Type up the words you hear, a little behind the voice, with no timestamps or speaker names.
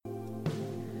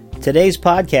Today's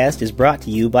podcast is brought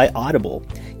to you by Audible.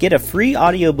 Get a free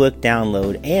audiobook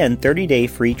download and 30-day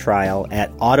free trial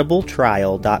at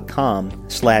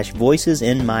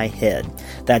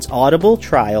audibletrial.com/voicesinmyhead. That's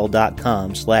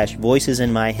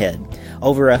audibletrial.com/voicesinmyhead.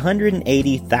 Over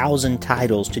 180,000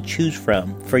 titles to choose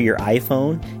from for your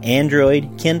iPhone,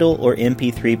 Android, Kindle, or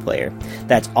MP3 player.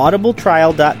 That's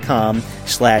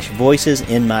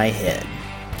audibletrial.com/voicesinmyhead.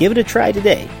 Give it a try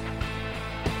today.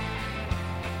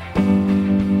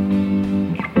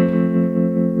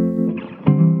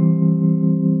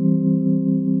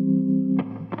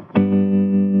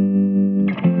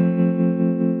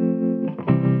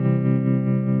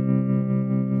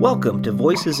 Welcome to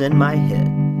Voices in My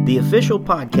Head, the official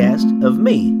podcast of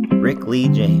me, Rick Lee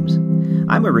James.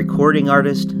 I'm a recording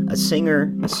artist, a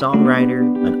singer, a songwriter,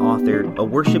 an author, a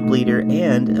worship leader,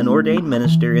 and an ordained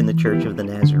minister in the Church of the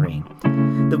Nazarene.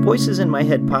 The Voices in My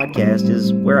Head podcast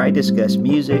is where I discuss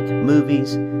music,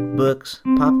 movies, books,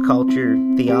 pop culture,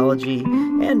 theology,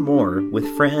 and more with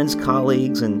friends,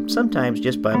 colleagues, and sometimes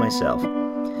just by myself.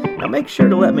 Now make sure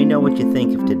to let me know what you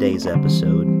think of today's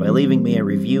episode by leaving me a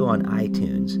review on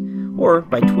iTunes or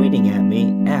by tweeting at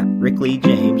me at Rick Lee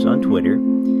James on Twitter.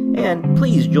 And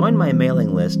please join my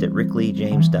mailing list at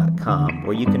rickleejames.com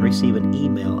where you can receive an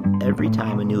email every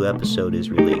time a new episode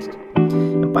is released.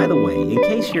 And by the way, in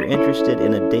case you're interested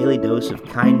in a daily dose of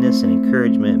kindness and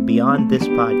encouragement beyond this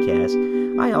podcast,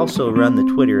 I also run the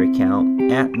Twitter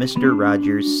account at Mr.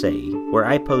 Rogers Say, where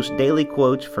I post daily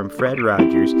quotes from Fred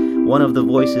Rogers, one of the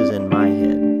voices in my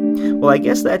head. Well, I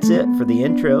guess that's it for the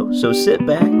intro, so sit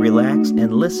back, relax,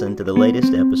 and listen to the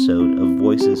latest episode of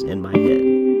Voices in My Head.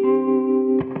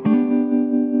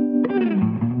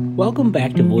 Welcome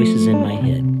back to Voices in My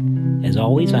Head. As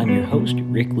always, I'm your host,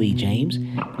 Rick Lee James,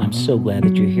 and I'm so glad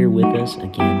that you're here with us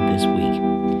again this week.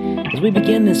 As we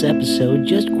begin this episode,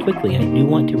 just quickly, I do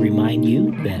want to remind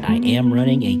you that I am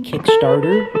running a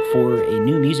Kickstarter for a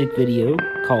new music video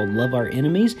called Love Our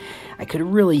Enemies. I could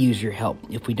really use your help.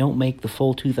 If we don't make the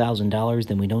full $2,000,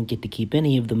 then we don't get to keep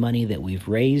any of the money that we've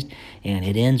raised, and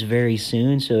it ends very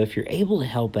soon. So if you're able to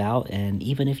help out, and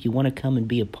even if you want to come and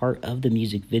be a part of the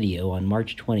music video on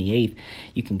March 28th,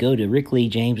 you can go to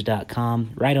rickleejames.com.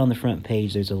 Right on the front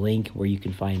page, there's a link where you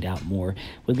can find out more.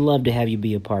 Would love to have you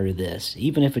be a part of this,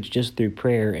 even if it's just through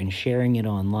prayer and sharing it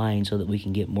online so that we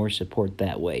can get more support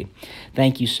that way.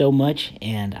 Thank you so much,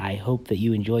 and I hope that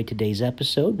you enjoyed today's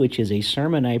episode, which is a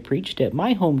sermon I preached at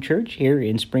my home church here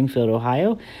in Springfield,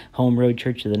 Ohio, Home Road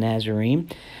Church of the Nazarene,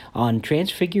 on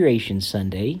Transfiguration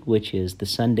Sunday, which is the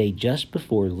Sunday just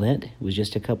before Lent. It was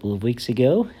just a couple of weeks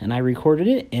ago, and I recorded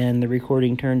it, and the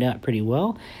recording turned out pretty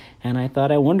well. And I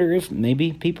thought, I wonder if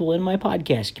maybe people in my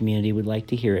podcast community would like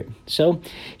to hear it. So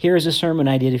here is a sermon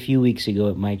I did a few weeks ago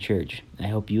at my church. I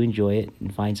hope you enjoy it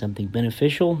and find something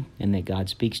beneficial and that God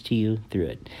speaks to you through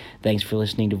it. Thanks for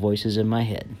listening to Voices in My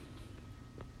Head.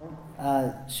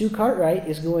 Sue Cartwright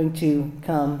is going to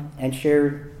come and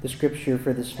share the scripture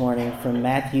for this morning from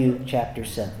Matthew chapter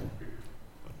 7.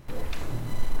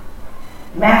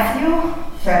 Matthew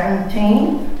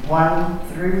 17, 1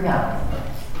 through 9.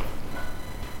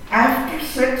 After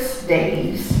 6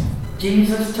 days,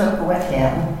 Jesus took with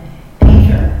him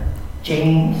Peter,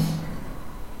 James,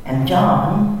 and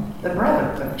John, the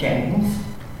brother of James,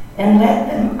 and led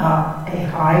them up a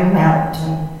high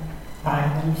mountain by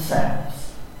themselves.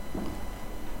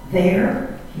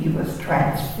 There he was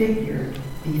transfigured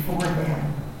before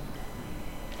them.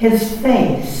 His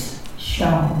face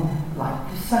shone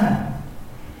like the sun,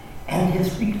 and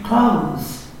his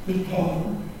clothes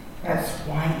became as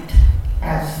white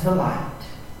as the light.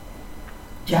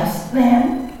 Just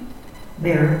then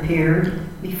there appeared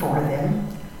before them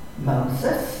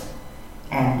Moses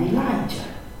and Elijah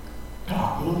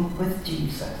talking with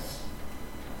Jesus.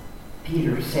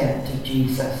 Peter said to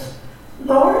Jesus,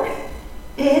 "Lord,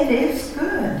 it is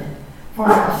good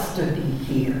for us to be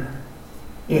here.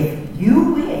 If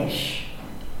you wish,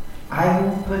 I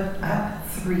will put up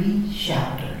 3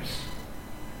 shelters,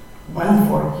 one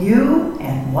for you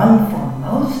and one for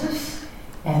Moses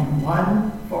and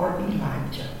one for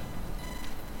Elijah."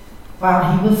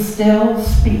 While he was still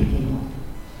speaking,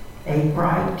 a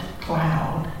bright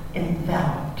cloud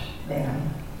enveloped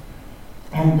them,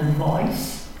 and the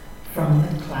voice from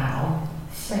the cloud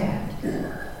said,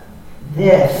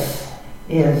 "This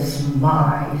is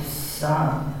my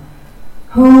Son,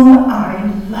 whom I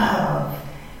love.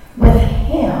 With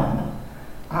him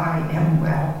I am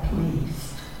well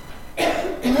pleased.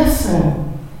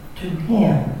 Listen to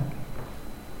him."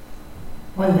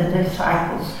 When the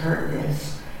disciples heard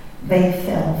this, they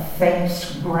fell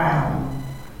face down,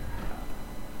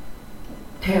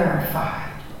 terrified.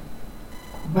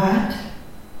 But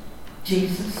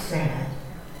Jesus said,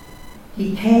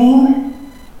 he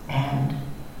came and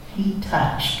he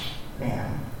touched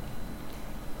them.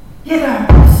 Get up,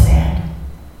 he said.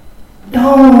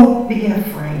 Don't be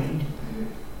afraid.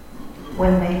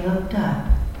 When they looked up,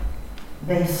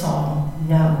 they saw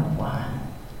no one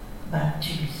but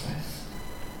Jesus.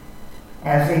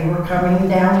 As they were coming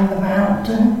down the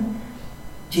mountain,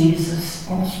 Jesus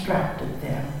instructed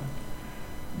them,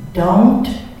 don't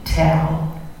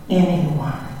tell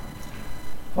anyone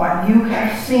what you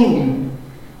have seen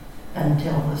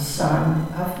until the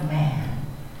Son of Man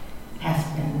has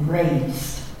been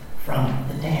raised from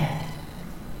the dead.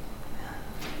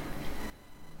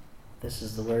 This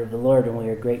is the word of the Lord, and we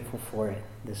are grateful for it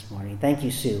this morning. Thank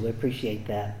you, Sue. We appreciate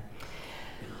that.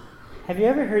 Have you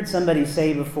ever heard somebody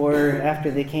say before,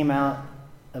 after they came out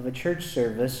of a church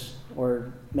service,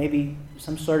 or maybe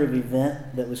some sort of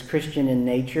event that was Christian in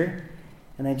nature,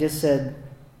 and they just said,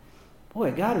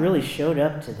 boy, God really showed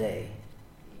up today?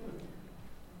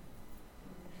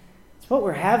 It's what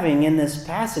we're having in this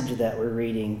passage that we're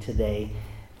reading today.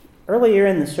 Earlier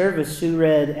in the service, Sue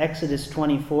read Exodus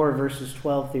 24, verses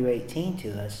 12 through 18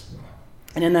 to us.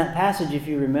 And in that passage, if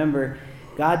you remember,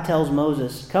 God tells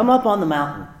Moses, come up on the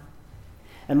mountain.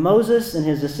 And Moses and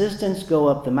his assistants go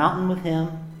up the mountain with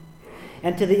him.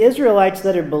 And to the Israelites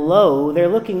that are below, they're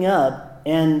looking up,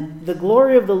 and the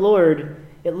glory of the Lord,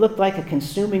 it looked like a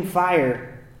consuming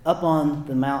fire up on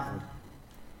the mountain.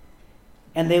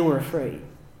 And they were afraid.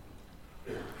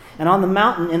 And on the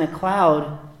mountain in a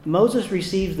cloud, Moses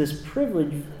receives this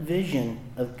privileged vision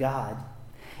of God.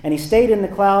 And he stayed in the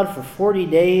cloud for 40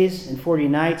 days and 40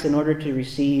 nights in order to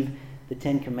receive the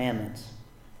 10 Commandments.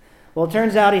 Well, it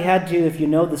turns out he had to, if you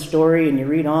know the story and you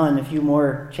read on a few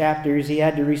more chapters, he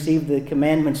had to receive the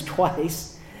commandments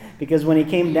twice, because when he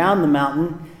came down the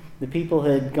mountain, the people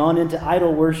had gone into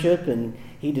idol worship, and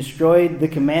he destroyed the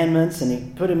commandments, and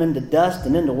he put them into dust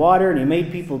and into water, and he made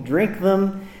people drink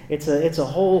them. It's a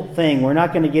whole thing we're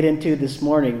not going to get into this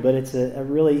morning, but it's a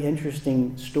really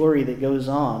interesting story that goes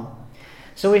on.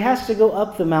 So he has to go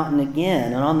up the mountain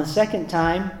again, and on the second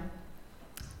time,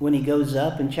 when he goes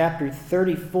up, in chapter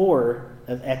 34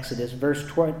 of Exodus, verse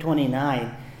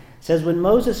 29, says, when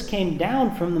Moses came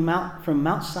down from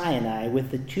Mount Sinai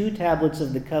with the 2 tablets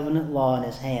of the covenant law in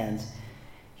his hands,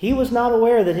 he was not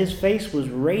aware that his face was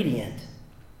radiant,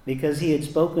 because he had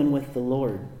spoken with the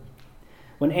Lord.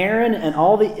 When Aaron and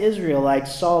all the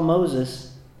Israelites saw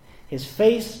Moses, his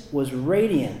face was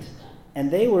radiant, and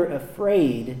they were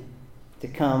afraid to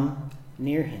come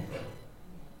near him.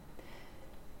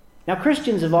 Now,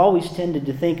 Christians have always tended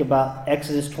to think about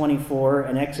Exodus 24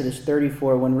 and Exodus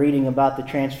 34 when reading about the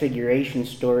transfiguration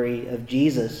story of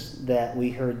Jesus that we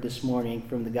heard this morning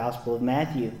from the Gospel of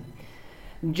Matthew.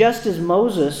 Just as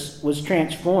Moses was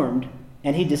transformed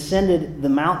and he descended the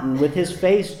mountain with his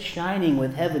face shining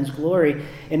with heaven's glory,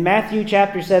 in Matthew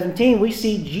chapter 17 we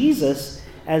see Jesus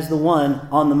as the one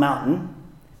on the mountain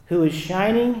who is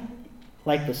shining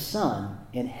like the sun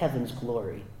in heaven's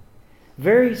glory.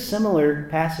 Very similar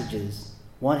passages.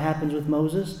 One happens with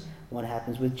Moses, one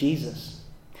happens with Jesus.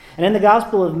 And in the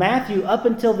Gospel of Matthew, up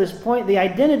until this point, the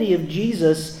identity of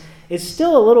Jesus is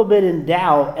still a little bit in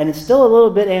doubt, and it's still a little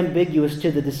bit ambiguous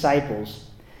to the disciples.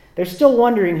 They're still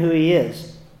wondering who he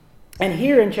is. And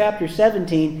here in chapter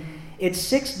 17, it's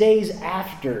 6 days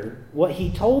after what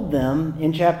he told them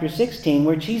in chapter 16,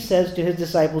 where he says to his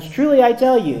disciples, truly I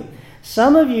tell you,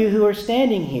 some of you who are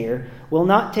standing here will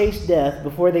not taste death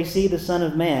before they see the Son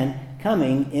of Man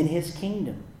coming in his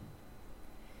kingdom.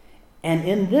 And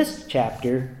in this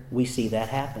chapter, we see that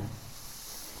happen.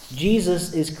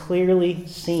 Jesus is clearly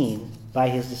seen by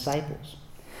his disciples.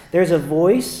 There's a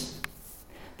voice,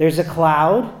 there's a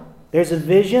cloud, there's a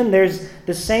vision, there's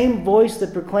the same voice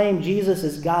that proclaimed Jesus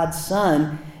as God's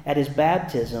Son at his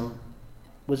baptism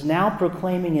was now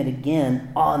proclaiming it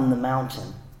again on the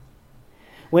mountain.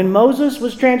 When Moses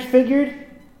was transfigured,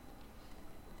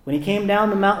 when he came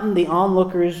down the mountain, the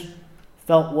onlookers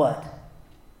felt what?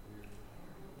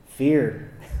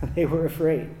 Fear. They were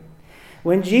afraid.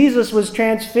 When Jesus was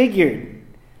transfigured,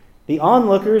 the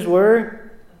onlookers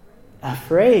were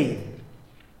afraid.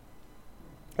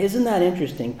 Isn't that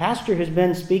interesting? Pastor has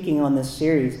been speaking on this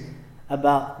series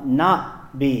about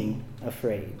not being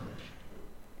afraid.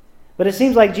 But it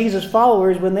seems like Jesus'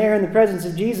 followers, when they're in the presence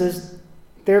of Jesus,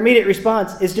 their immediate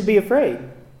response is to be afraid.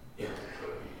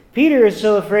 Peter is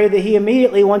so afraid that he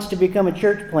immediately wants to become a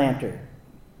church planter.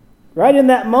 Right in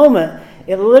that moment,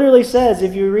 it literally says,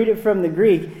 if you read it from the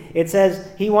Greek, it says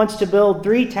he wants to build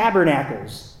 3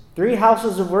 tabernacles, 3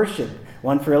 houses of worship.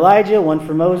 One for Elijah, one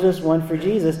for Moses, one for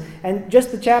Jesus. And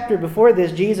just the chapter before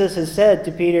this, Jesus has said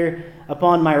to Peter,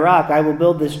 upon my rock I will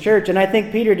build this church. And I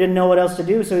think Peter didn't know what else to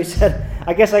do, so he said,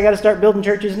 I guess I got to start building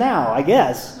churches now, I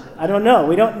guess. I don't know.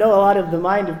 We don't know a lot of the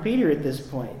mind of Peter at this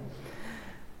point.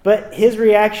 But his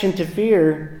reaction to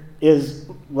fear is,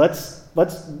 let's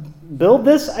build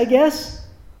this, I guess.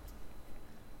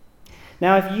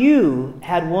 Now, if you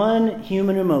had one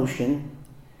human emotion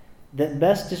that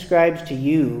best describes to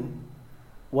you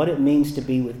what it means to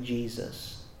be with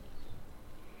Jesus,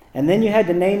 and then you had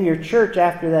to name your church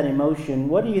after that emotion,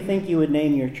 what do you think you would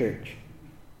name your church?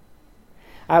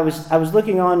 I was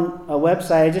looking on a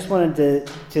website. I just wanted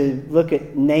to look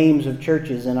at names of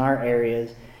churches in our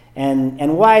areas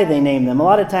and why they name them. A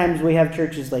lot of times we have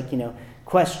churches like,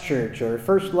 Quest Church or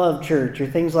First Love Church or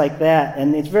things like that.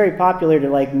 And it's very popular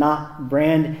to not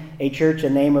brand a church a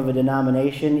name of a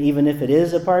denomination, even if it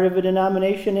is a part of a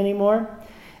denomination anymore.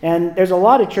 And there's a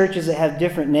lot of churches that have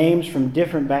different names from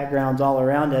different backgrounds all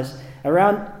around us.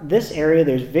 Around this area,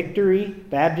 there's Victory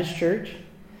Baptist Church.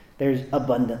 There's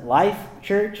Abundant Life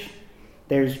Church.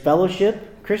 There's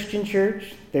Fellowship Christian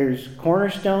Church. There's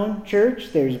Cornerstone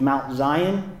Church. There's Mount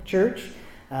Zion Church.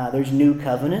 There's New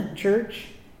Covenant Church.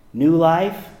 New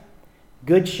Life.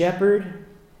 Good Shepherd.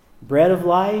 Bread of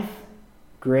Life.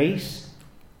 Grace.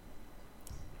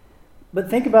 But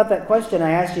think about that question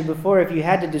I asked you before. If you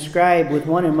had to describe with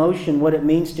one emotion what it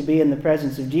means to be in the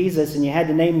presence of Jesus, and you had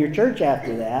to name your church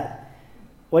after that,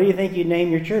 what do you think you'd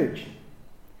name your church?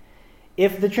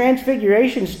 If the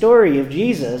transfiguration story of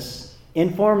Jesus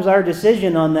informs our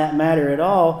decision on that matter at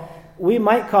all, we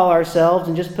might call ourselves,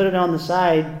 and just put it on the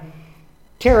side,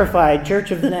 Terrified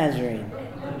Church of the Nazarene.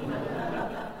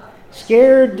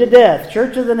 Scared to Death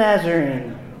Church of the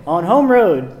Nazarene. On Home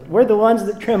Road, we're the ones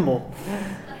that tremble.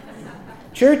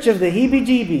 Church of the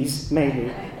Heebie-Jeebies,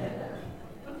 maybe.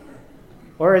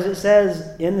 Or as it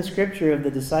says in the scripture of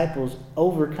the disciples,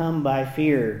 overcome by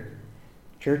fear,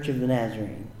 Church of the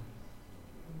Nazarene.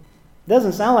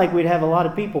 Doesn't sound like we'd have a lot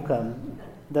of people come,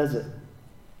 does it?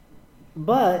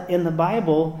 But in the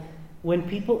Bible, when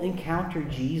people encounter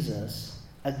Jesus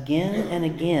again and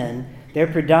again, their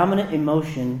predominant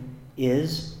emotion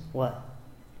is what?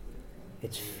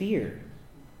 It's fear.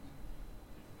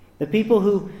 The people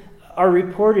who are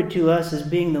reported to us as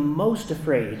being the most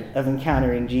afraid of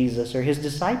encountering Jesus are his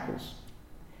disciples.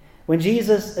 When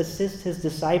Jesus assists his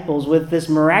disciples with this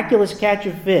miraculous catch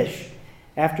of fish,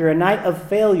 after a night of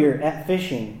failure at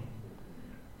fishing,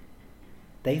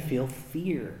 they feel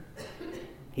fear.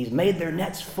 He's made their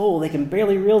nets full. They can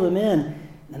barely reel them in.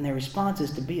 And their response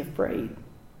is to be afraid.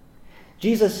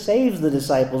 Jesus saves the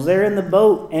disciples. They're in the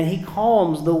boat and he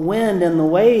calms the wind and the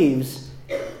waves.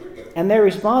 And their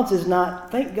response is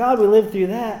not, thank God we lived through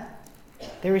that.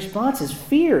 Their response is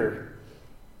fear.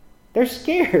 They're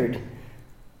scared.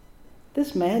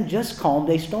 This man just calmed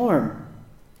a storm.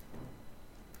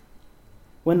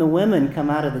 When the women come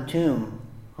out of the tomb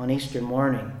on Easter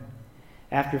morning,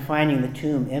 after finding the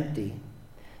tomb empty,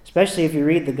 especially if you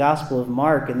read the Gospel of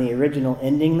Mark and the original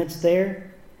ending that's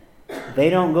there, they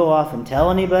don't go off and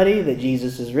tell anybody that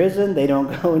Jesus is risen. They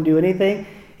don't go and do anything.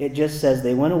 It just says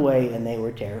they went away and they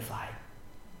were terrified.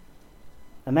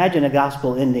 Imagine a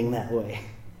gospel ending that way.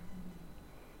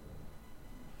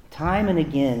 Time and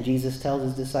again, Jesus tells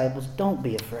his disciples, don't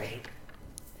be afraid.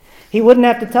 He wouldn't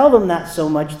have to tell them that so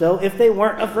much, though, if they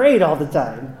weren't afraid all the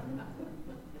time.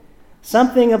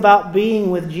 Something about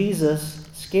being with Jesus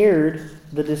scared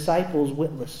the disciples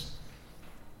witless.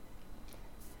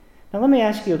 Now let me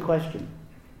ask you a question,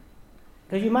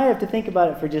 because you might have to think about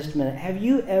it for just a minute. Have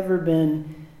you ever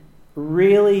been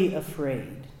really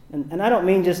afraid? And I don't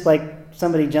mean just like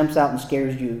somebody jumps out and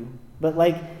scares you, but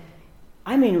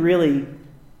I mean really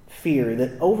fear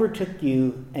that overtook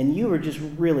you and you were just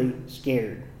really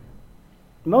scared.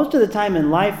 Most of the time in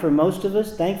life, for most of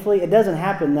us, thankfully, it doesn't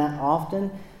happen that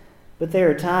often, but there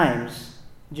are times.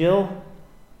 Jill,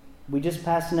 we just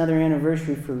passed another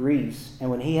anniversary for Reese,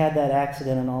 and when he had that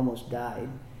accident and almost died,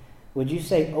 would you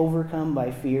say overcome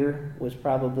by fear was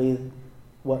probably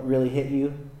what really hit you?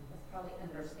 It's probably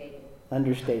understated.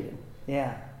 Understated,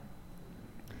 yeah.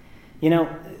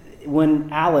 When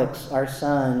Alex, our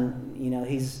son,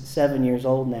 he's 7 years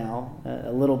old now,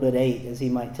 a little bit 8, as he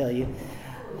might tell you.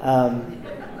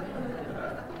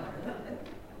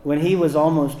 When he was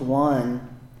almost 1,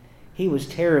 he was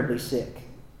terribly sick.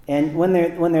 And when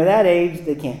they're that age,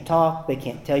 they can't talk, they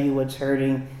can't tell you what's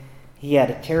hurting. He had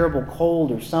a terrible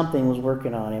cold or something was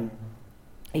working on him.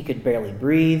 He could barely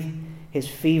breathe. His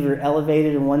fever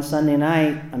elevated, and one Sunday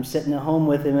night, I'm sitting at home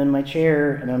with him in my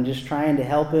chair, and I'm just trying to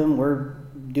help him. We're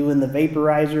doing the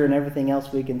vaporizer and everything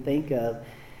else we can think of.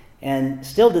 And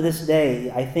still to this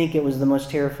day, I think it was the most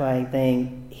terrifying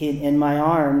thing. In my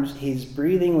arms, his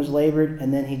breathing was labored,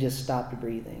 and then he just stopped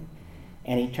breathing.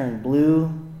 And he turned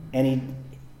blue, and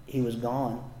he was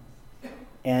gone.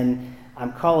 And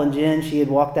I'm calling Jen. She had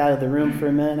walked out of the room for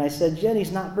a minute, and I said, Jen,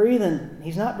 he's not breathing.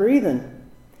 He's not breathing.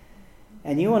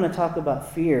 And you want to talk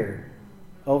about fear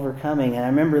overcoming. And I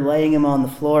remember laying him on the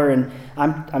floor, and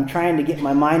I'm trying to get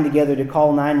my mind together to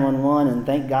call 911, and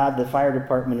thank God the fire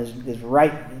department is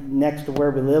right next to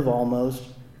where we live almost.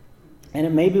 And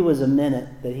it maybe was a minute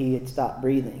that he had stopped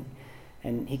breathing.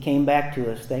 And he came back to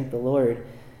us, thank the Lord.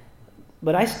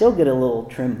 But I still get a little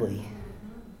trembly,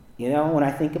 when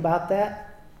I think about that.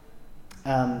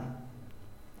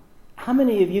 How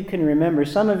many of you can remember?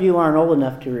 Some of you aren't old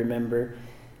enough to remember,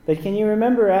 but can you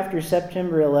remember after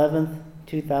September 11th,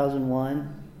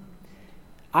 2001?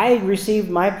 I received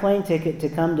my plane ticket to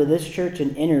come to this church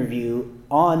and interview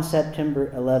on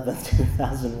September 11th,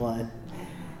 2001.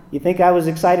 You think I was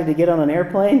excited to get on an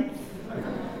airplane?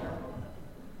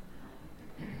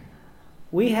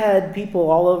 We had people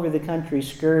all over the country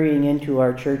scurrying into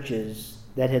our churches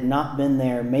that had not been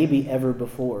there maybe ever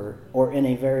before or in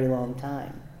a very long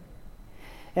time.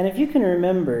 And if you can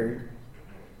remember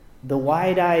the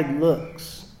wide-eyed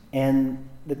looks and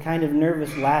the kind of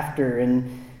nervous laughter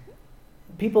and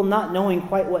people not knowing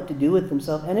quite what to do with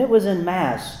themselves, and it was en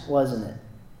masse, wasn't it?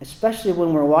 Especially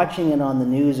when we're watching it on the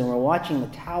news and we're watching the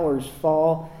towers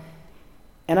fall.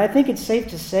 And I think it's safe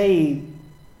to say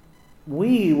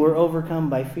we were overcome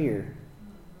by fear,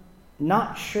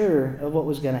 not sure of what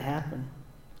was going to happen.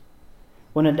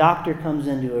 When a doctor comes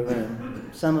into a room,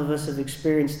 some of us have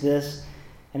experienced this,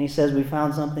 and he says, we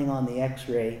found something on the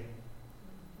x-ray,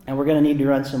 and we're going to need to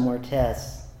run some more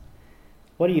tests.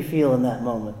 What do you feel in that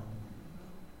moment?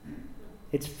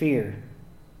 It's fear.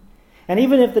 And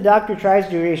even if the doctor tries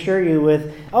to reassure you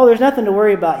with, oh, there's nothing to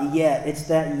worry about yet, it's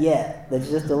that yet. That's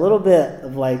just a little bit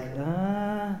of like,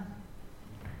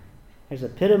 there's a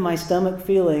pit of my stomach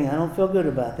feeling, I don't feel good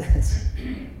about this.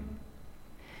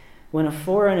 When a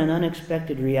foreign and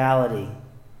unexpected reality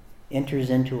enters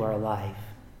into our life,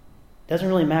 it doesn't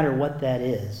really matter what that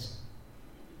is.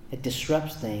 It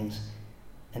disrupts things,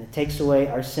 and it takes away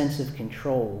our sense of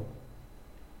control.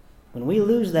 When we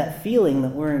lose that feeling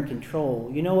that we're in control,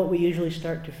 you know what we usually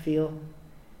start to feel?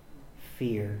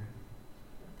 Fear.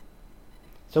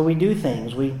 So we do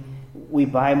things. We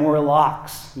buy more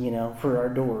locks, for our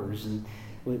doors, and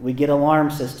we get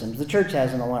alarm systems. The church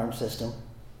has an alarm system.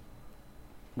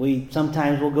 We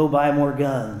sometimes will go buy more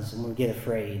guns, and we'll get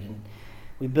afraid. And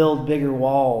we build bigger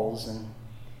walls, and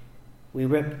we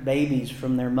rip babies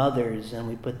from their mothers, and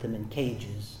we put them in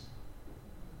cages.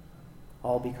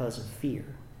 All because of fear.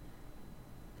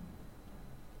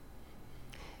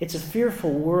 It's a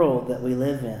fearful world that we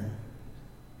live in.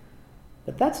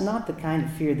 But that's not the kind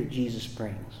of fear that Jesus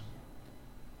brings.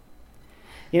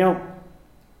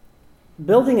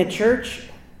 Building a church,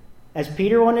 as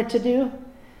Peter wanted to do,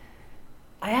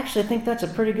 I actually think that's a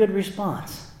pretty good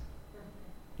response.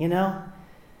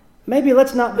 Maybe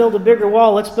let's not build a bigger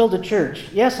wall, let's build a church.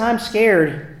 Yes, I'm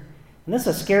scared, and this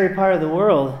is a scary part of the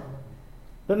world.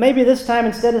 But maybe this time,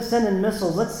 instead of sending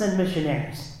missiles, let's send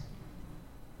missionaries.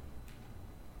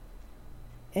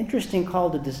 Interesting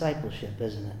call to discipleship,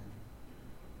 isn't it?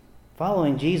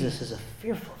 Following Jesus is a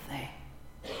fearful thing.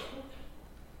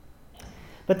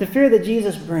 But the fear that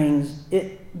Jesus brings,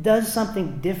 it does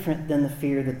something different than the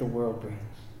fear that the world brings.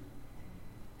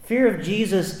 Fear of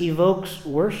Jesus evokes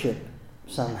worship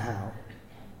somehow.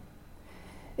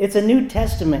 It's a New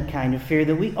Testament kind of fear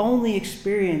that we only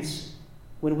experience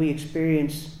when we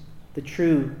experience the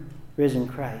true risen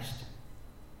Christ.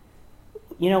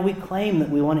 We claim that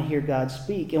we want to hear God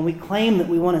speak, and we claim that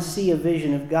we want to see a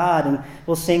vision of God, and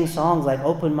we'll sing songs like,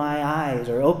 open my eyes,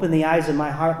 or open the eyes of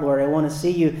my heart, Lord, I want to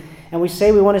see you. And we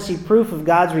say we want to see proof of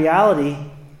God's reality.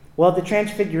 Well, at the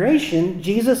Transfiguration,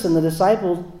 Jesus and the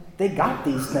disciples, they got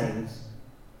these things.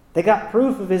 They got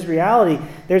proof of his reality.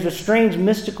 There's a strange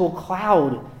mystical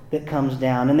cloud that comes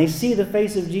down, and they see the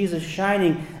face of Jesus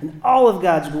shining in all of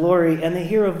God's glory, and they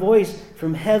hear a voice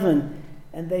from heaven,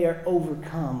 and they are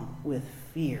overcome with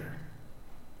fear.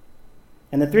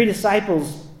 And the three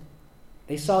disciples,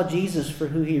 they saw Jesus for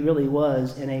who he really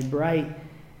was in a bright,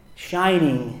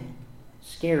 shining,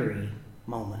 scary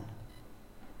moment.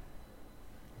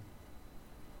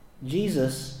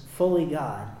 Jesus, fully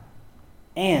God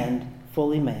and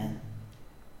fully man,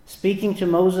 speaking to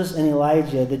Moses and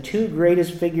Elijah, the two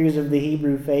greatest figures of the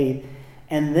Hebrew faith,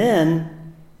 and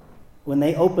then when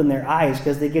they open their eyes,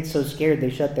 because they get so scared they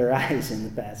shut their eyes in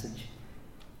the passage.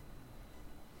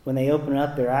 When they open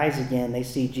up their eyes again, they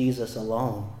see Jesus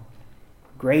alone,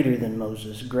 greater than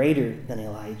Moses, greater than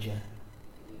Elijah.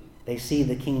 They see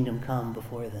the kingdom come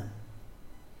before them.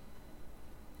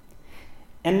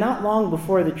 And not long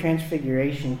before the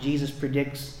transfiguration, Jesus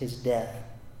predicts his death.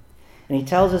 And he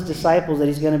tells his disciples that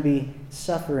he's going to be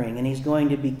suffering and he's going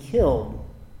to be killed.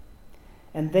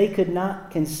 And they could not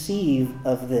conceive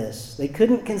of this. They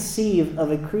couldn't conceive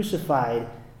of a crucified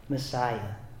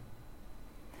Messiah.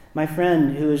 My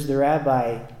friend, who is the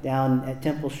rabbi down at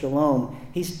Temple Shalom,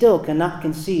 he still cannot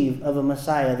conceive of a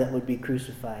Messiah that would be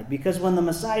crucified. Because when the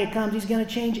Messiah comes, he's going to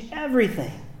change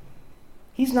everything.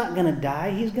 He's not going to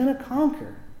die, he's going to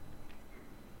conquer.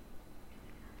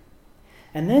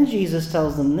 And then Jesus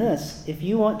tells them this: if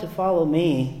you want to follow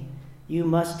me, you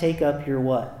must take up your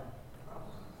what?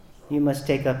 You must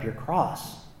take up your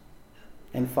cross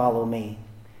and follow me.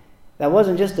 That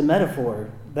wasn't just a metaphor.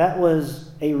 That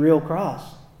was a real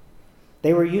cross.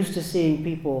 They were used to seeing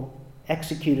people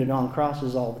executed on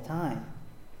crosses all the time.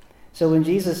 So when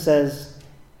Jesus says,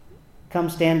 come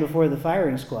stand before the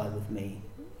firing squad with me,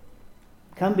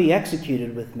 come be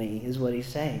executed with me, is what he's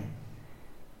saying.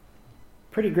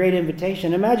 Pretty great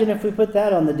invitation. Imagine if we put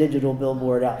that on the digital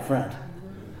billboard out front.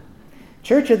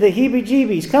 Church of the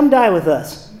Heebie-Jeebies, come die with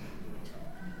us.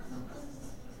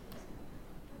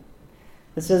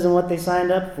 This isn't what they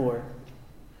signed up for.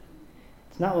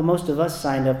 It's not what most of us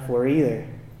signed up for either.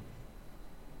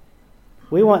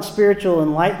 We want spiritual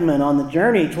enlightenment on the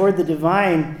journey toward the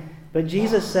divine, but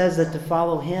Jesus says that to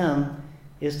follow him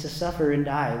is to suffer and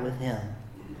die with him.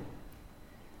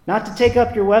 Not to take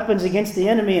up your weapons against the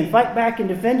enemy and fight back and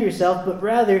defend yourself, but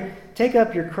rather take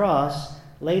up your cross,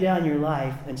 lay down your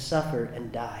life, and suffer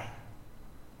and die.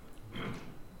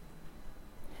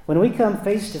 When we come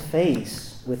face to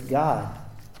face with God,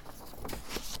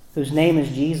 whose name is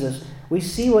Jesus, we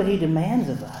see what he demands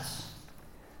of us.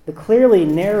 The clearly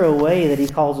narrow way that he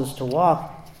calls us to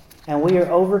walk, and we are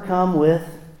overcome with,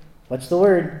 what's the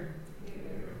word?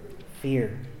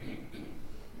 Fear.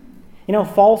 You know,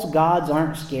 false gods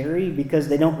aren't scary because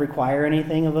they don't require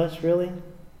anything of us, really.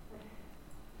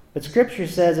 But Scripture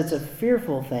says it's a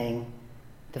fearful thing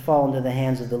to fall into the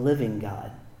hands of the living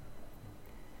God.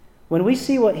 When we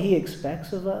see what he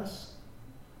expects of us,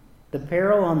 the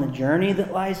peril on the journey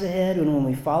that lies ahead, and when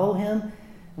we follow him,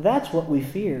 that's what we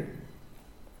fear.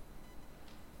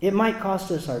 It might cost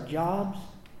us our jobs.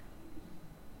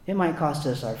 It might cost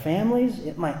us our families.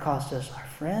 It might cost us our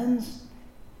friends.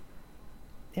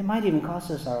 It might even cost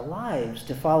us our lives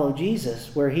to follow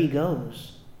Jesus where he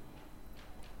goes.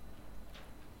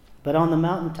 But on the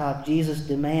mountaintop, Jesus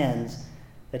demands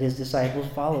that his disciples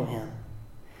follow him.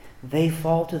 They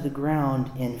fall to the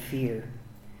ground in fear.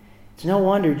 It's no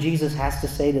wonder Jesus has to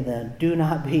say to them, do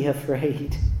not be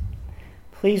afraid.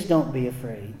 Please don't be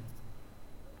afraid.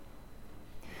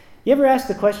 You ever ask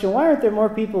the question, why aren't there more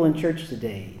people in church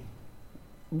today?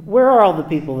 Where are all the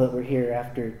people that were here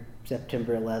after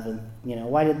September 11th?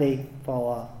 Why did they fall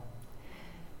off?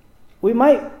 We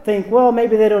might think, well,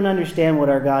 maybe they don't understand what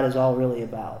our God is all really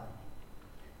about.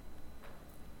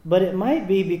 But it might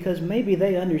be because maybe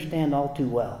they understand all too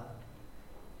well.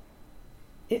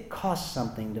 It costs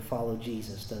something to follow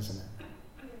Jesus, doesn't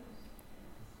it?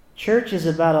 Church is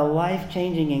about a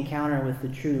life-changing encounter with the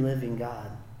true living God.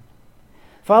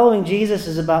 Following Jesus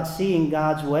is about seeing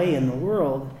God's way in the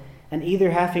world and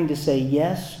either having to say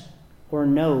yes or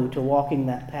no to walking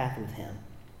that path with him.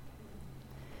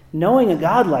 Knowing a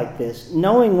God like this,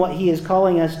 knowing what he is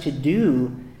calling us to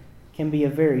do, can be a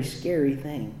very scary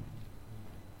thing.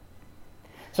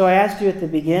 So I asked you at the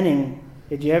beginning,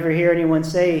 did you ever hear anyone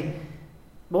say,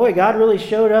 boy, God really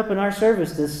showed up in our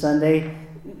service this Sunday?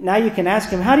 Now you can ask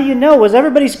him, how do you know? Was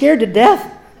everybody scared to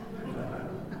death?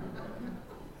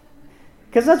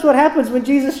 Because that's what happens when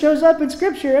Jesus shows up in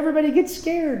Scripture. Everybody gets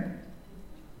scared.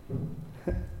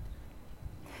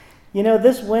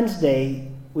 This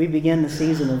Wednesday, we begin the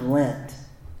season of Lent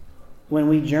when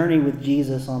we journey with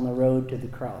Jesus on the road to the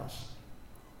cross.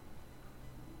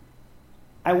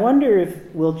 I wonder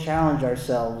if we'll challenge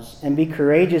ourselves and be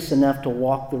courageous enough to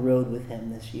walk the road with him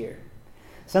this year.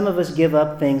 Some of us give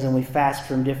up things and we fast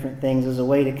from different things as a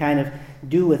way to kind of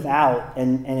do without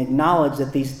and acknowledge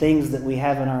that these things that we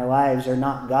have in our lives are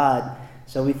not God.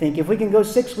 So we think if we can go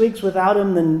 6 weeks without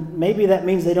him, then maybe that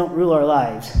means they don't rule our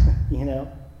lives,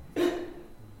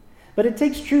 But it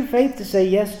takes true faith to say,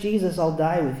 yes, Jesus, I'll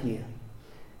die with you.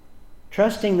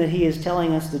 Trusting that he is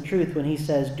telling us the truth when he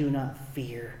says, do not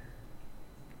fear.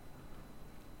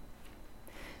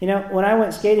 When I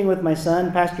went skating with my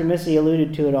son, Pastor Missy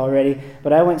alluded to it already,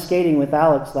 but I went skating with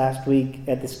Alex last week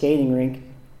at the skating rink.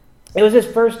 It was his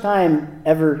first time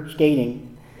ever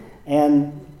skating.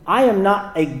 And I am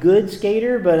not a good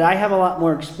skater, but I have a lot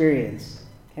more experience.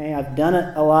 Okay, I've done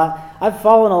it a lot. I've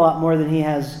fallen a lot more than he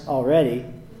has already.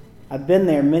 I've been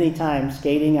there many times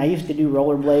skating. I used to do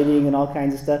rollerblading and all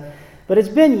kinds of stuff. But it's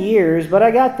been years, but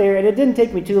I got there, and it didn't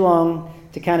take me too long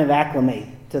to kind of acclimate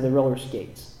to the roller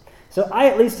skates. So I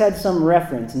at least had some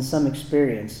reference and some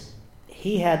experience.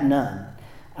 He had none.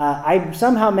 I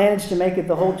somehow managed to make it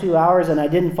the whole 2 hours, and I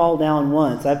didn't fall down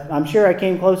once. I'm sure I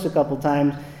came close a couple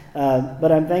times,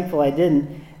 but I'm thankful I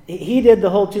didn't. He did the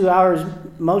whole 2 hours,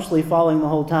 mostly falling the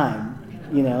whole time,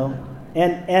 you know.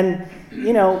 And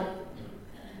you know,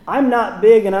 I'm not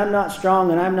big and I'm not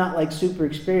strong and I'm not like super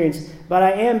experienced, but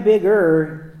I am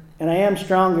bigger and I am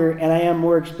stronger and I am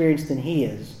more experienced than he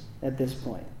is at this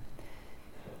point.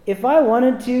 If I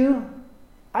wanted to,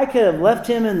 I could have left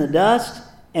him in the dust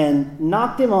and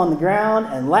knocked him on the ground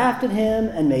and laughed at him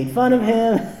and made fun of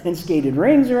him and skated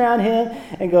rings around him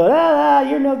and go,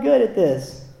 you're no good at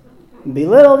this. And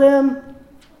belittled him.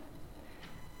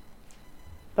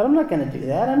 But I'm not going to do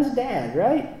that. I'm his dad,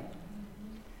 right?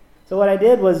 So what I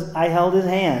did was I held his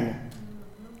hand,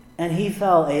 and he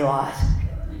fell a lot.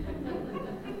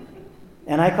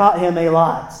 And I caught him a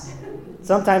lot.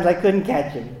 Sometimes I couldn't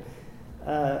catch him.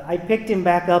 I picked him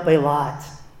back up a lot.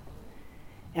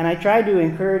 And I tried to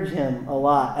encourage him a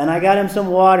lot. And I got him some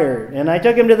water, and I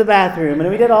took him to the bathroom, and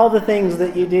we did all the things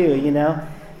that you do, you know.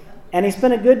 And he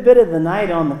spent a good bit of the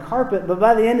night on the carpet, but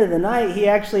by the end of the night, he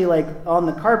actually, like, on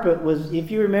the carpet was,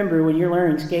 if you remember when you're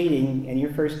learning skating and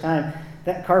your first time,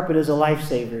 that carpet is a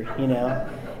lifesaver, you know.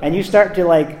 And you start to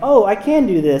like, oh, I can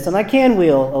do this, and I can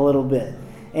wheel a little bit.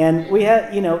 And we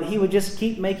had, you know, he would just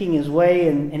keep making his way,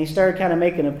 and he started kind of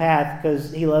making a path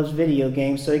because he loves video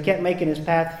games. So he kept making his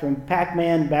path from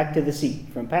Pac-Man back to the seat,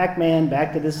 from Pac-Man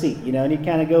back to the seat, you know, and he'd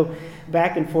kind of go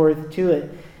back and forth to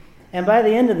it. And by the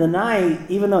end of the night,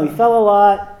 even though he fell a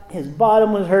lot, his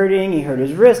bottom was hurting, he hurt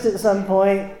his wrist at some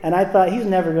point, and I thought he's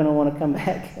never going to want to come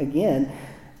back again.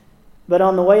 But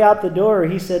on the way out the door,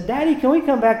 he said, "Daddy, can we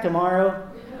come back tomorrow?"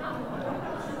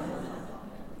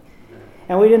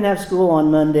 And we didn't have school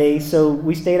on Monday, so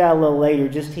we stayed out a little later,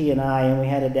 just he and I, and we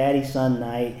had a daddy-son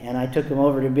night, and I took him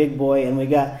over to Big Boy, and we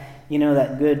got, you know,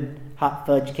 that good hot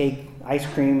fudge cake ice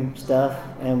cream stuff,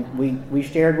 and we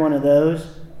shared one of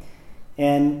those,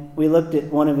 and we looked at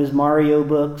one of his Mario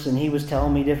books, and he was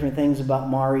telling me different things about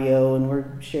Mario, and we're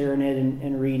sharing it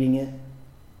and reading it,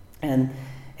 and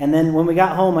then when we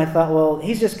got home, I thought, well,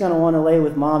 he's just going to want to lay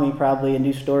with Mommy probably and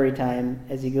do story time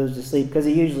as he goes to sleep, because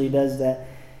he usually does that.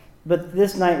 But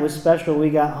this night was special.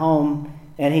 We got home,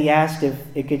 and he asked if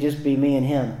it could just be me and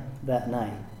him that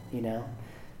night, you know.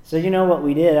 So you know what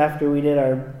we did after we did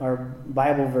our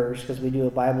Bible verse, because we do a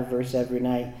Bible verse every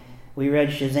night. We read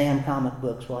Shazam comic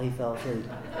books while he fell asleep.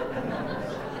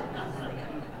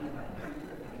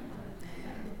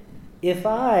 If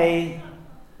I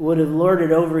would have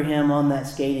lorded over him on that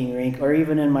skating rink, or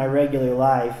even in my regular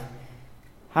life,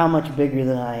 how much bigger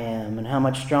than I am, and how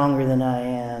much stronger than I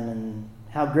am, and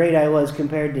how great I was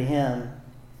compared to him,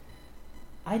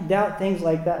 I doubt things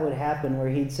like that would happen where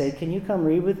he'd say, "Can you come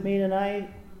read with me tonight?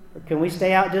 Or can we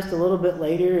stay out just a little bit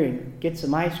later and get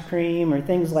some ice cream?" or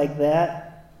things like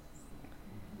that.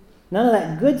 None of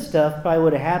that good stuff probably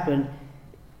would have happened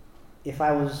if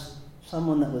I was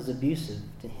someone that was abusive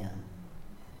to him.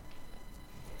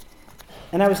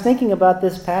 And I was thinking about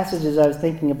this passage as I was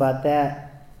thinking about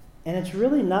that, and it's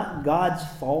really not God's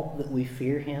fault that we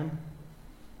fear him.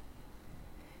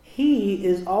 He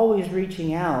is always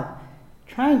reaching out,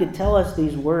 trying to tell us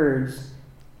these words,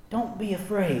 "Don't be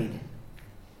afraid.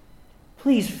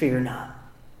 Please fear not.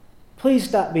 Please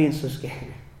stop being so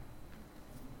scared."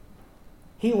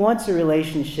 He wants a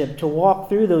relationship to walk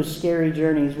through those scary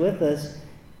journeys with us.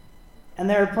 And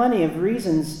there are plenty of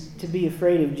reasons to be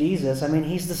afraid of Jesus. I mean,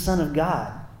 he's the Son of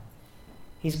God.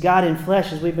 He's God in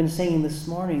flesh, as we've been singing this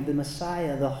morning, the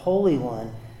Messiah, the Holy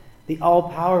One, the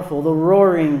all-powerful, the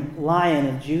roaring Lion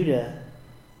of Judah.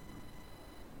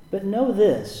 But know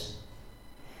this.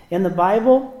 In the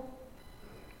Bible,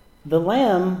 the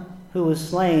Lamb who was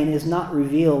slain is not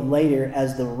revealed later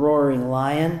as the roaring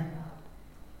lion.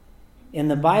 In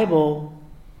the Bible,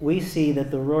 we see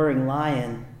that the roaring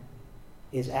lion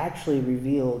is actually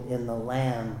revealed in the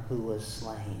Lamb who was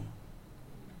slain.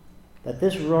 That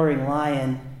this roaring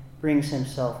lion brings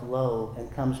himself low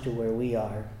and comes to where we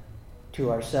are, to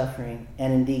our suffering,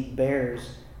 and indeed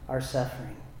bears our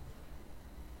suffering.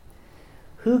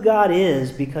 Who God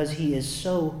is, because he is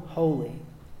so holy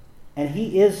and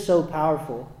he is so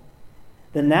powerful,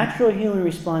 the natural human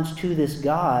response to this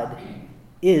God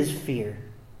is fear.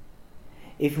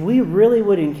 If we really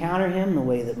would encounter him the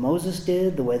way that Moses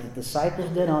did, the way that the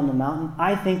disciples did on the mountain,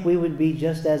 I think we would be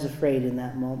just as afraid in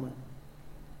that moment.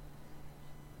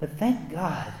 But thank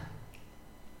God,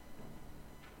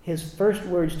 his first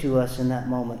words to us in that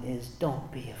moment is,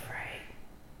 don't be afraid.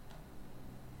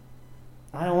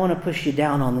 I don't want to push you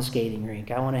down on the skating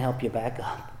rink. I want to help you back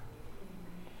up.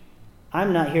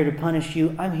 I'm not here to punish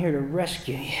you. I'm here to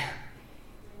rescue you.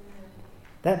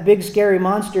 That big scary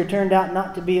monster turned out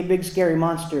not to be a big scary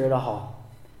monster at all.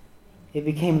 It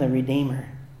became the Redeemer,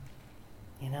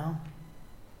 you know?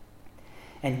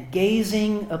 And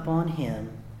gazing upon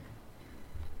him,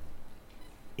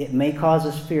 it may cause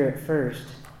us fear at first,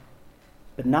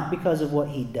 but not because of what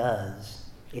he does.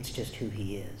 It's just who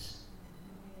he is.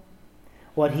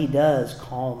 What he does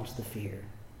calms the fear.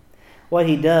 What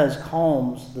he does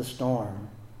calms the storm.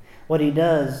 What he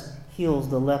does heals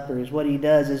the lepers. What he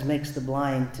does is makes the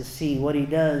blind to see. What he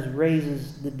does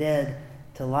raises the dead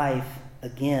to life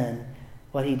again.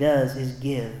 What he does is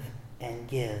give and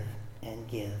give and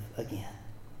give again.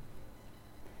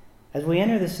 As we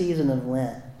enter the season of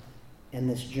Lent and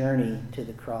this journey to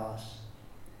the cross,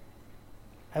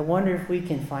 I wonder if we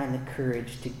can find the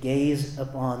courage to gaze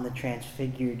upon the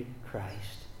transfigured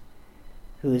Christ,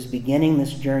 who is beginning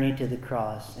this journey to the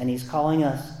cross, and he's calling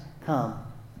us, come,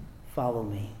 follow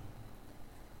me.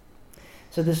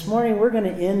 So this morning we're going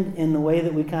to end in the way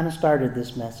that we kind of started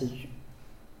this message.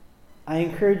 I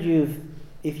encourage you,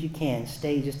 if you can,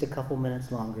 stay just a couple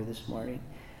minutes longer this morning.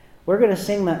 We're going to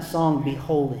sing that song,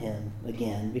 Behold Him,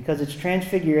 again, because it's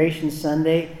Transfiguration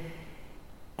Sunday,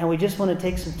 and we just want to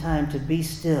take some time to be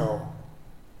still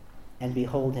and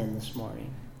behold him this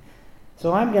morning.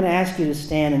 So I'm going to ask you to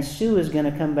stand, and Sue is going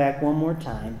to come back one more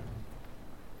time.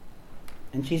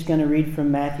 And she's going to read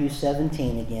from Matthew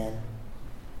 17 again.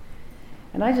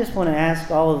 And I just want to ask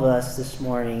all of us this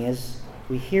morning, as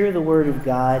we hear the Word of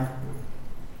God,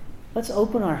 let's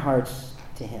open our hearts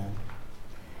to him.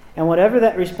 And whatever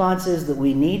that response is that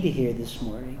we need to hear this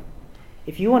morning,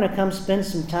 if you want to come spend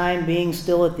some time being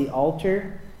still at the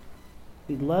altar,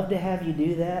 we'd love to have you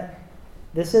do that.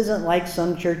 This isn't like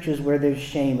some churches where there's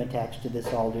shame attached to this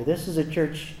altar. This is a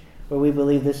church where we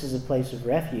believe this is a place of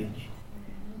refuge.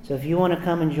 So if you want to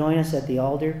come and join us at the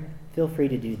altar, feel free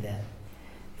to do that.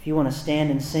 If you want to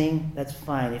stand and sing, that's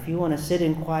fine. If you want to sit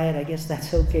in quiet, I guess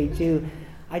that's okay too.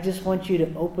 I just want you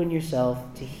to open yourself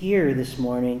to hear this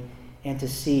morning and to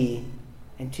see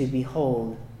and to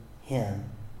behold him.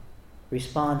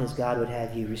 Respond as God would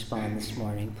have you respond this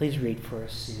morning. Please read for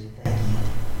us, Sue. Thank you.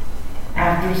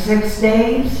 After 6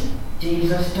 days,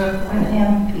 Jesus took with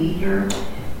him Peter,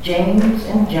 James,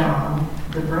 and John,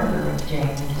 the brother of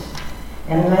James,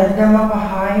 and led them up a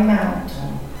high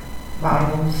mountain by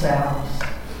themselves.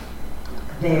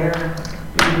 There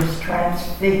he was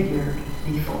transfigured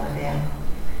before them.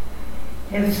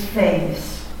 His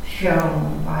face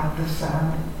shone like the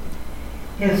sun.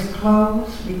 His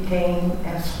clothes became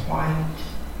as white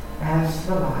as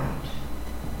the light.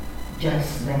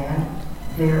 Just then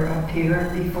there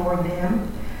appeared before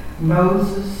them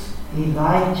Moses,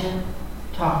 Elijah,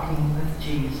 talking with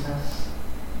Jesus.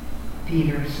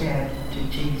 Peter said to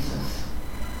Jesus,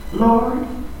 "Lord,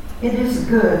 it is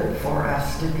good for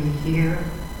us to be here.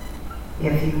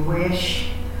 If you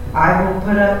wish, I will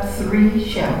put up 3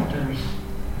 shelters,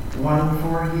 one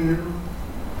for you,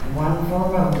 one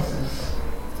for Moses,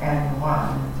 and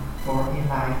one for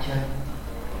Elijah."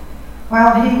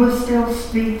 While he was still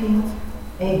speaking,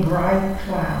 a bright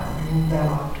cloud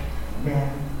enveloped them,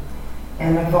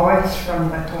 and a voice from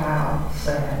the cloud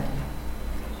said,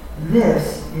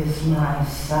 "This is my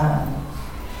Son,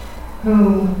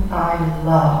 whom I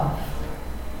love.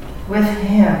 With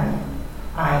him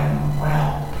I am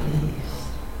well pleased.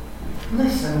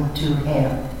 Listen to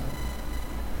him."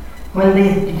 When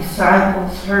the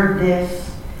disciples heard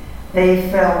this, they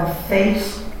fell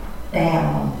face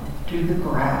down to the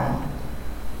ground,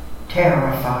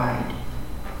 terrified.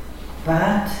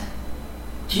 But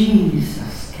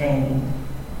Jesus came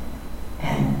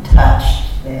and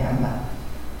touched them.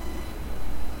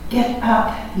 "Get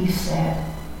up," he said.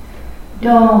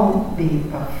 "Don't be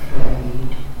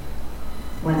afraid."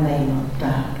 When they looked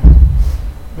up,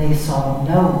 they saw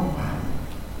no one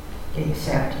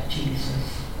except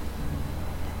Jesus.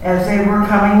 As they were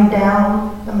coming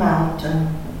down the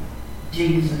mountain,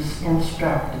 Jesus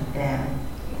instructed them,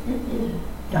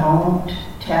 "Don't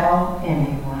tell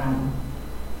anyone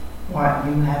what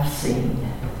you have seen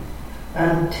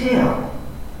until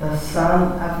the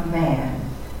Son of Man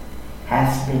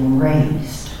has been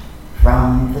raised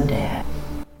from the dead."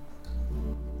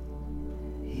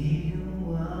 He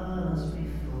who was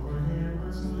before there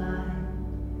was light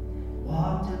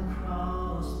walked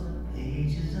across the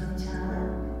pages of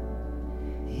time.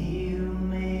 He who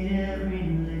made every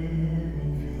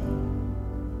living thing,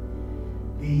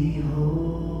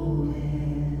 behold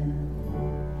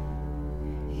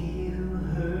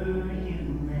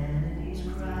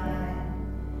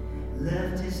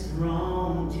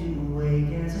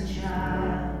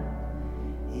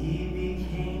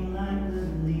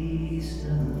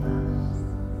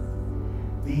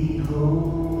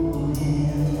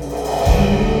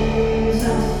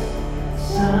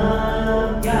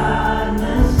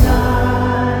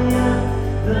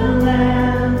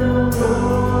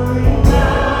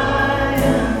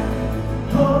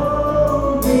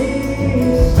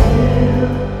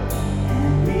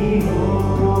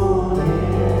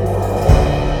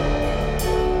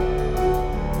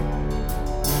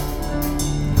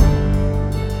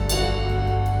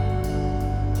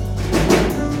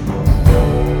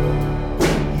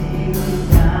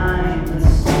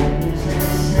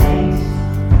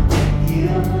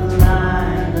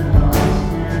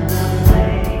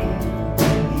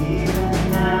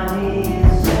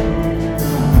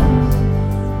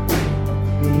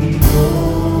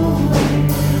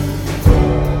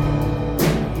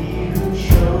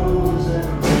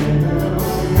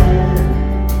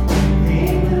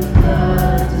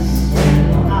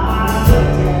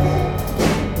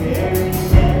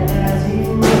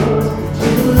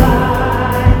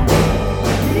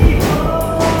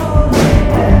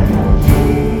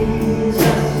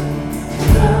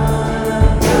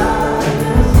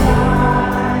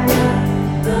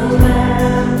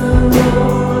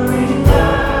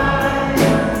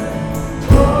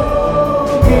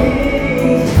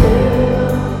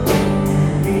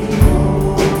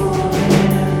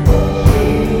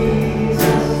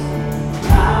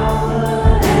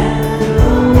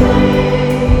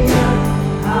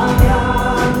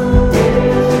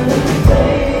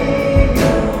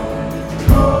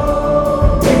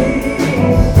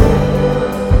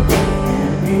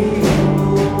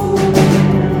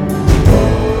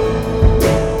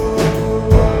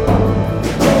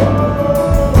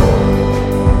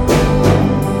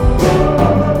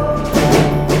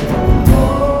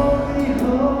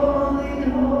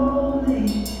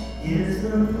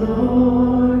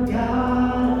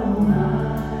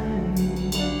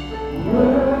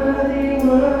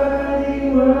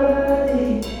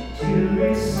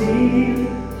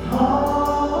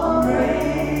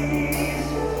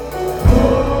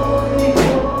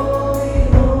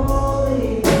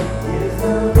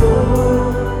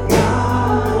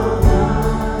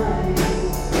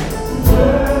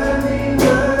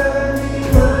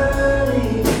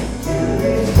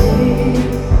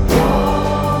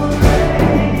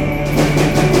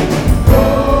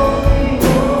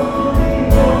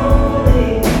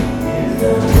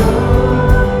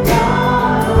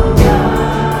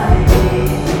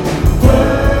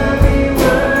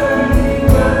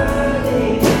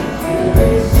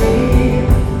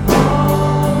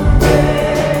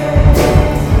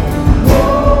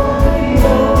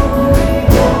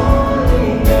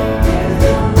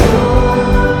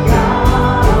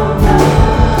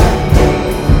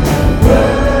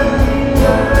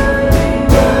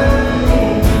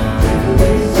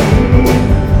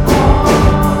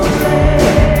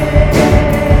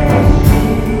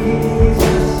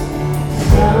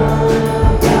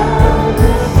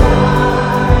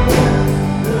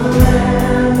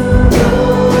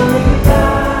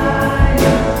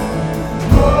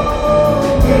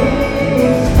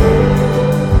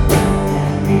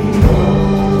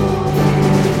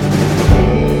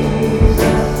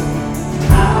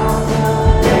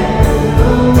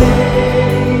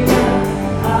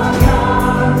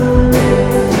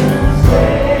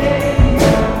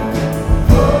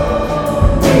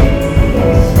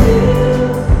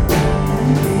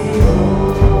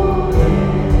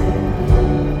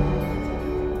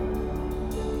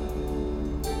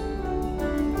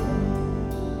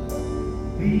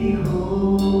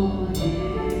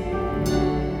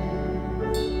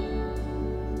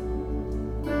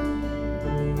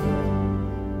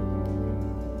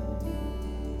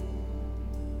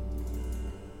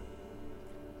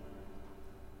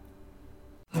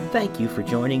thank you for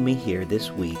joining me here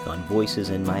this week on Voices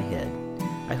in My Head.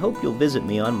 I hope you'll visit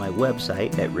me on my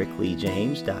website at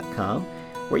rickleejames.com,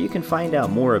 where you can find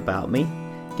out more about me,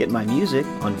 get my music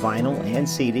on vinyl and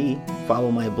CD,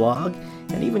 follow my blog,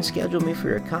 and even schedule me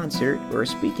for a concert or a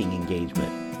speaking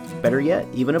engagement. Better yet,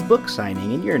 even a book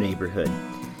signing in your neighborhood.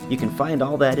 You can find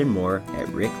all that and more at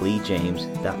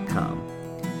rickleejames.com.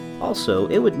 Also,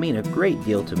 it would mean a great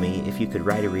deal to me if you could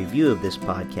write a review of this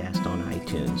podcast on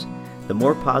iTunes. The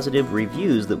more positive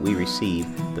reviews that we receive,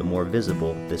 the more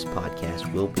visible this podcast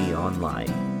will be online.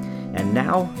 And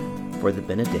now for the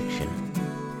benediction.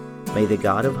 May the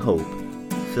God of hope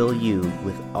fill you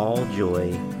with all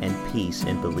joy and peace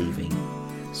in believing,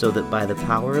 so that by the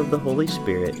power of the Holy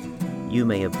Spirit you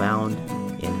may abound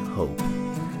in hope.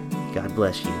 God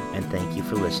bless you, and thank you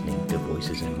for listening to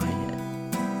Voices in My